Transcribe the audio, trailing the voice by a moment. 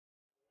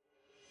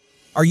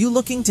Are you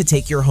looking to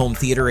take your home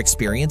theater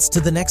experience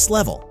to the next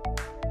level?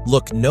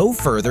 Look no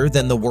further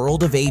than the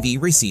world of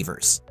AV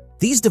receivers.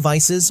 These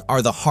devices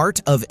are the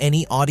heart of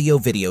any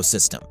audio-video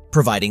system,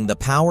 providing the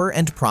power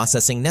and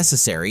processing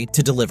necessary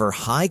to deliver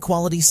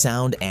high-quality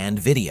sound and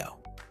video.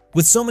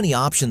 With so many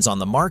options on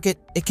the market,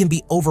 it can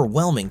be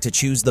overwhelming to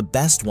choose the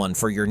best one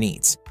for your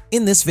needs.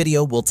 In this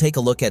video, we'll take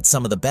a look at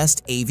some of the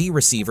best AV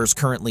receivers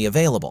currently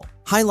available,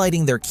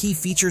 highlighting their key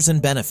features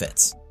and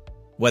benefits.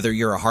 Whether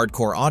you're a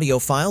hardcore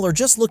audiophile or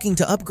just looking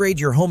to upgrade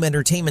your home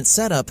entertainment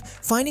setup,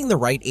 finding the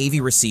right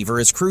AV receiver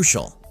is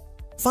crucial.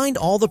 Find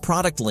all the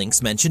product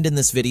links mentioned in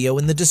this video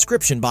in the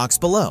description box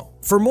below.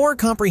 For more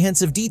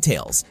comprehensive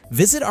details,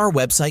 visit our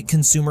website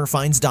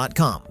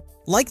consumerfinds.com.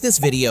 Like this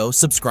video,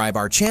 subscribe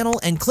our channel,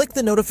 and click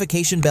the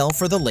notification bell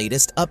for the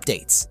latest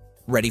updates.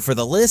 Ready for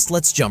the list?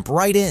 Let's jump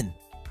right in.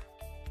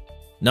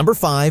 Number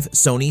 5.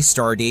 Sony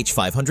Star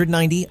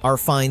DH590 are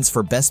finds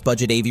for best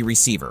budget AV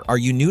receiver. Are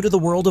you new to the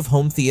world of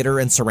home theater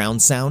and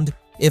surround sound?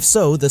 If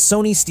so, the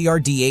Sony Star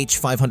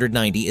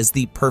DH590 is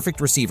the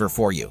perfect receiver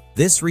for you.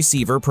 This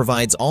receiver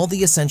provides all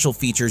the essential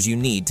features you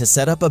need to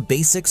set up a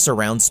basic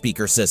surround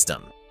speaker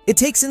system. It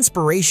takes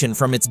inspiration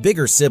from its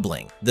bigger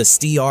sibling, the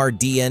Star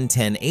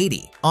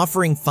DN1080,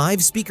 offering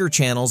 5 speaker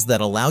channels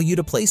that allow you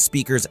to place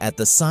speakers at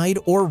the side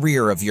or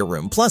rear of your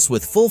room. Plus,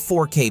 with full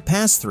 4K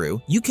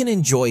pass-through, you can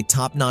enjoy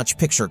top-notch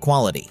picture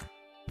quality.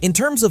 In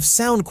terms of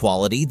sound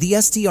quality,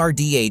 the Star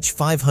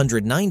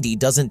DH590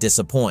 doesn't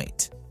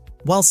disappoint.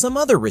 While some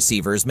other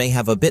receivers may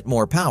have a bit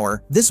more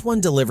power, this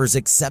one delivers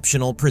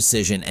exceptional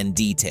precision and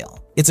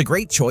detail. It's a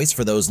great choice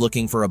for those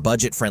looking for a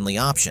budget-friendly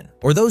option,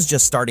 or those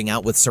just starting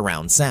out with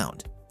surround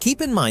sound.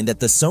 Keep in mind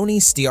that the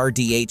Sony Star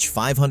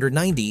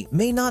DH590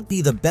 may not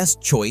be the best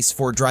choice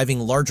for driving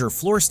larger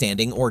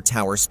floor-standing or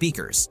tower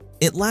speakers.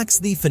 It lacks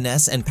the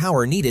finesse and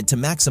power needed to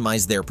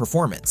maximize their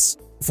performance.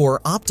 For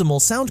optimal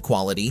sound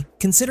quality,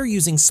 consider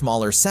using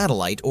smaller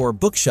satellite or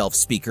bookshelf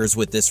speakers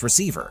with this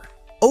receiver.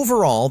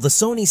 Overall, the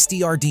Sony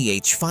Star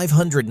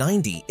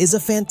DH590 is a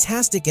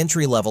fantastic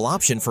entry-level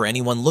option for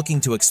anyone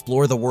looking to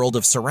explore the world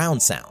of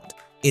surround sound.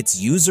 Its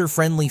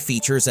user-friendly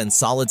features and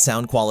solid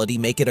sound quality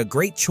make it a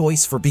great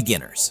choice for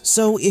beginners.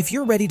 So if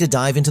you're ready to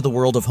dive into the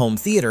world of home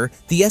theater,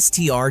 the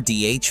Star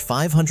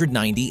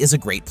DH590 is a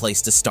great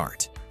place to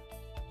start.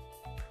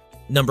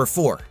 Number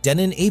 4.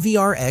 Denon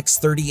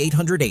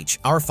AVR-X3800H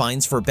are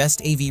finds for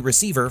best AV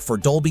receiver for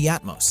Dolby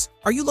Atmos.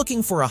 Are you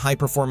looking for a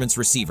high-performance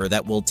receiver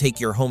that will take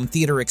your home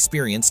theater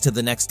experience to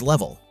the next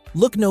level?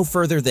 Look no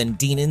further than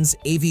Denon's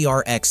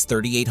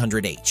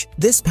AVR-X3800H.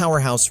 This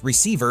powerhouse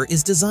receiver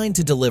is designed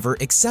to deliver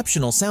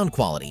exceptional sound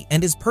quality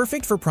and is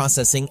perfect for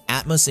processing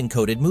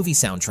Atmos-encoded movie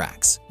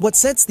soundtracks. What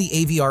sets the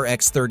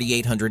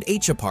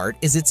AVR-X3800H apart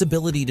is its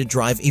ability to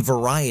drive a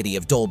variety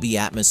of Dolby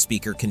Atmos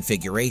speaker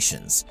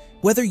configurations.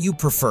 Whether you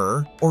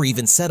prefer or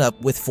even set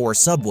up with 4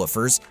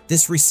 subwoofers,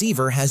 this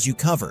receiver has you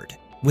covered.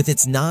 With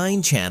its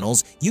 9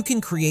 channels, you can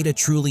create a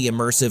truly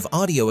immersive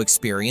audio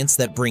experience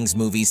that brings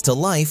movies to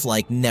life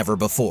like never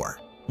before.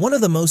 One of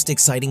the most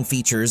exciting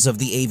features of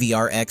the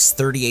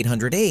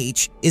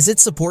AVR-X3800H is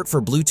its support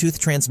for Bluetooth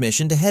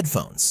transmission to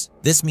headphones.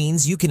 This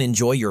means you can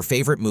enjoy your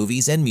favorite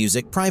movies and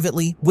music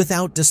privately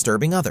without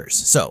disturbing others.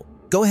 So,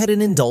 go ahead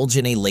and indulge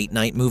in a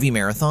late-night movie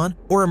marathon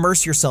or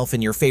immerse yourself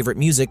in your favorite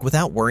music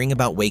without worrying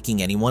about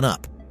waking anyone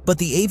up. But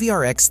the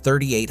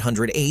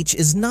AVR-X3800H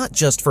is not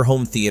just for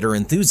home theater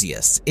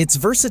enthusiasts. Its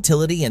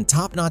versatility and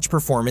top-notch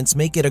performance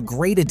make it a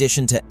great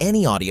addition to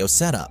any audio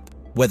setup.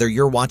 Whether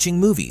you're watching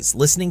movies,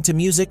 listening to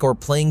music, or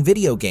playing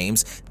video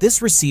games,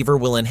 this receiver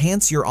will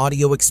enhance your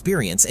audio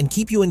experience and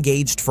keep you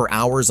engaged for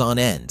hours on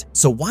end.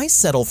 So why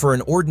settle for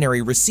an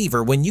ordinary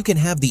receiver when you can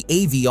have the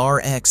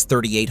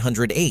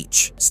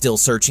AVR-X3800H? Still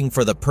searching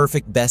for the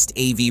perfect best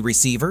AV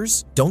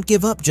receivers? Don't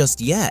give up just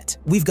yet.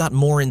 We've got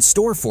more in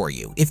store for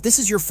you. If this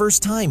is your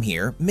first time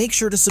here, make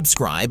sure to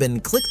subscribe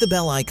and click the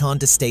bell icon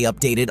to stay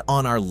updated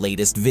on our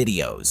latest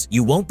videos.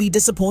 You won't be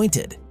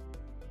disappointed.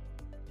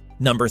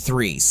 Number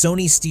 3.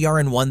 Sony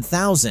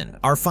Star-N1000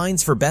 are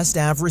finds for best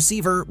AV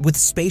receiver with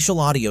spatial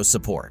audio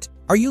support.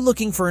 Are you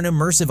looking for an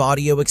immersive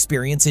audio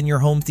experience in your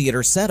home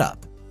theater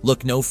setup?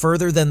 Look no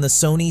further than the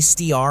Sony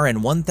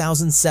Star-N1000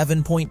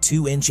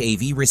 7.2-inch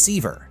AV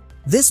receiver.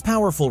 This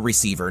powerful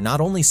receiver not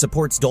only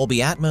supports Dolby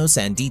Atmos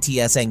and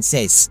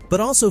DTS,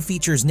 but also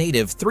features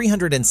native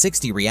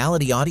 360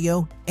 reality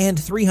audio and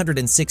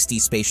 360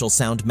 spatial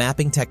sound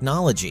mapping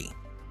technology.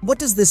 What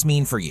does this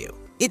mean for you?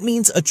 It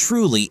means a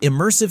truly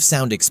immersive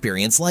sound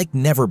experience like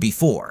never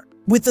before.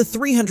 With the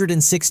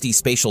 360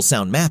 spatial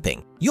sound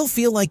mapping, you'll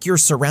feel like you're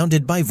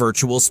surrounded by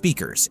virtual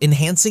speakers,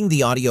 enhancing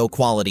the audio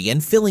quality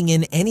and filling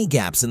in any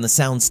gaps in the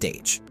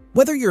soundstage.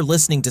 Whether you're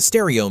listening to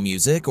stereo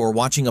music or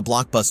watching a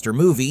blockbuster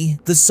movie,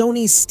 the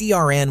Sony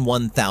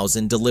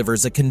Star-N1000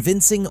 delivers a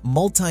convincing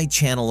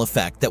multi-channel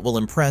effect that will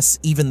impress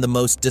even the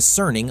most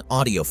discerning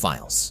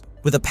audiophiles.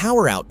 With a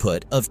power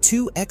output of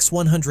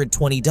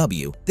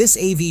 2x120W, this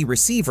AV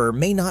receiver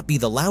may not be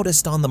the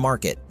loudest on the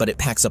market, but it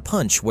packs a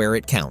punch where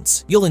it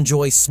counts. You'll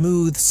enjoy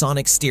smooth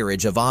sonic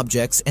steerage of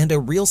objects and a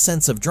real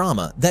sense of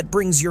drama that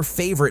brings your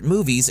favorite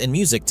movies and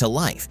music to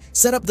life.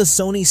 Set up the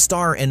Sony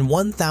Star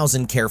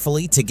N1000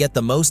 carefully to get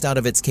the most out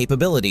of its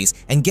capabilities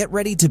and get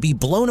ready to be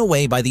blown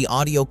away by the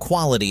audio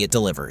quality it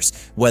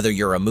delivers. Whether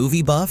you're a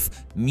movie buff,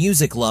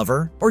 music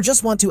lover, or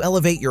just want to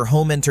elevate your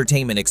home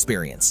entertainment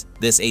experience,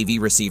 this AV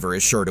receiver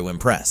is sure to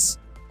impress.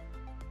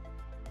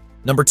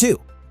 Number 2.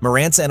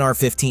 Marantz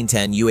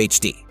NR1510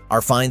 UHD.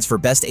 Our finds for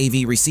best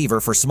AV receiver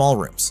for small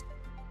rooms.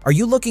 Are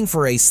you looking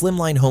for a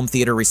slimline home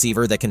theater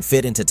receiver that can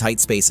fit into tight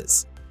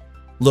spaces?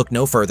 Look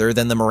no further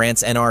than the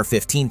Marantz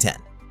NR1510.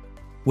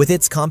 With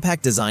its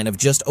compact design of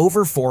just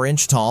over 4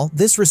 inch tall,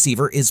 this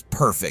receiver is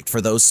perfect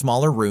for those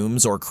smaller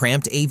rooms or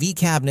cramped AV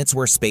cabinets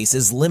where space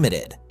is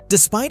limited.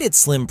 Despite its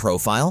slim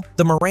profile,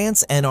 the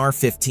Marantz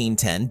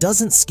NR1510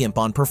 doesn't skimp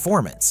on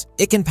performance.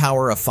 It can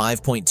power a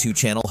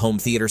 5.2-channel home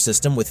theater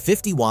system with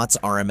 50 watts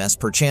RMS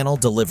per channel,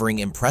 delivering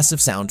impressive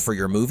sound for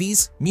your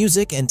movies,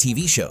 music, and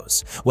TV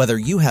shows. Whether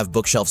you have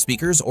bookshelf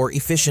speakers or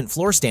efficient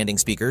floor-standing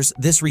speakers,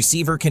 this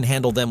receiver can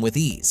handle them with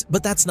ease.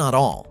 But that's not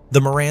all. The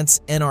Marantz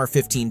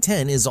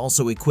NR1510 is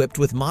also equipped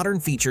with modern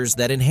features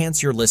that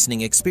enhance your listening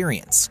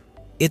experience.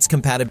 Its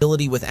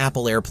compatibility with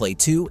Apple AirPlay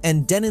 2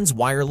 and Denon's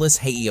wireless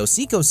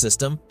HeyEOS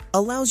ecosystem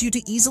allows you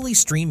to easily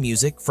stream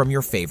music from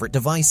your favorite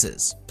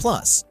devices.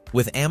 Plus,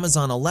 with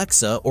Amazon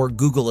Alexa or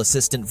Google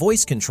Assistant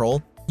voice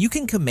control, you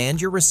can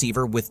command your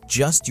receiver with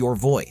just your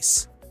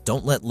voice.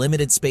 Don't let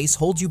limited space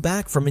hold you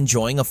back from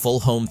enjoying a full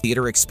home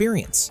theater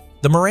experience.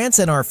 The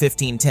Marantz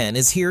NR1510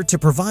 is here to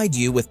provide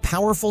you with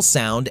powerful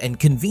sound and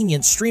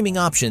convenient streaming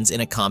options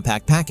in a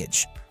compact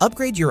package.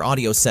 Upgrade your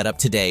audio setup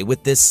today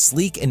with this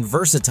sleek and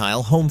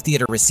versatile home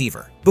theater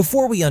receiver.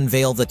 Before we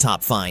unveil the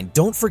top find,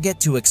 don't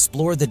forget to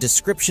explore the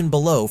description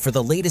below for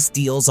the latest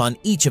deals on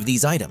each of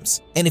these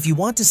items. And if you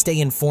want to stay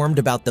informed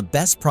about the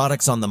best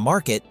products on the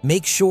market,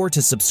 make sure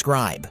to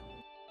subscribe.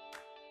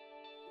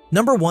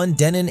 Number 1.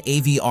 Denon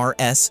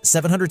AV-RS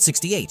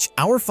 760H,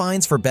 our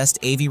finds for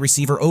best AV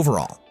receiver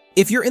overall.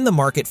 If you're in the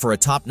market for a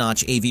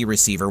top-notch AV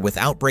receiver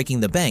without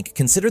breaking the bank,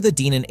 consider the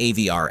Denon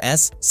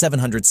AV-RS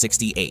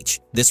 760H.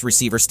 This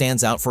receiver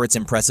stands out for its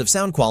impressive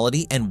sound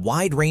quality and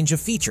wide range of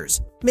features,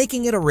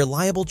 making it a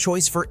reliable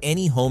choice for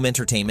any home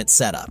entertainment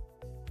setup.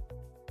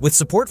 With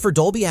support for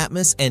Dolby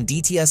Atmos and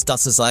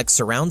DTS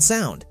surround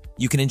sound,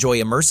 you can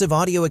enjoy immersive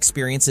audio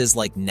experiences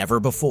like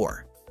never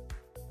before.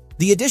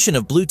 The addition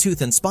of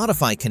Bluetooth and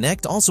Spotify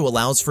Connect also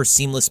allows for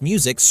seamless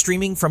music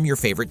streaming from your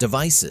favorite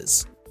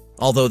devices.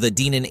 Although the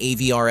Denon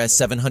AV-RS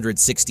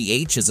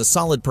 760H is a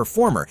solid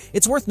performer,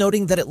 it's worth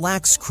noting that it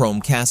lacks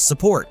Chromecast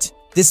support.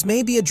 This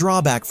may be a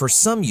drawback for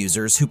some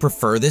users who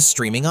prefer this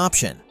streaming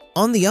option.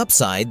 On the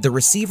upside, the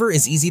receiver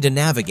is easy to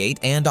navigate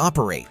and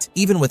operate,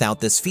 even without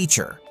this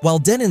feature. While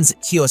Denon's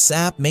HeyEOS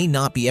app may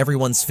not be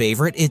everyone's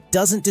favorite, it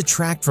doesn't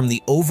detract from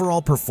the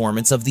overall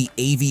performance of the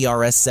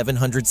AV-RS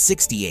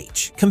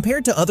 760H.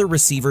 Compared to other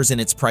receivers in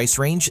its price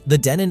range, the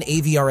Denon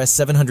AV-RS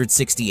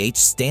 760H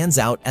stands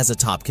out as a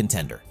top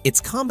contender.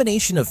 Its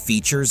combination of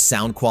features,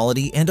 sound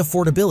quality, and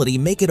affordability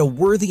make it a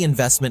worthy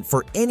investment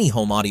for any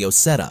home audio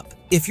setup.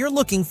 If you're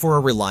looking for a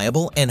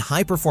reliable and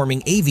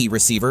high-performing AV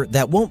receiver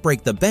that won't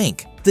break the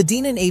bank, the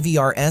Denon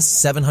AV-RS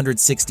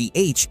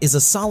 760H is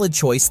a solid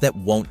choice that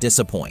won't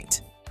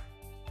disappoint.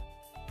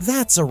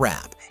 That's a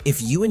wrap.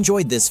 If you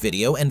enjoyed this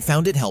video and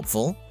found it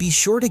helpful, be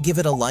sure to give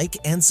it a like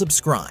and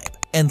subscribe.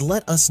 And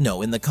let us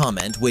know in the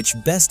comment which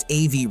best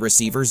AV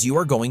receivers you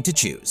are going to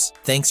choose.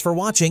 Thanks for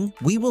watching.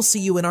 We will see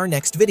you in our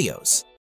next videos.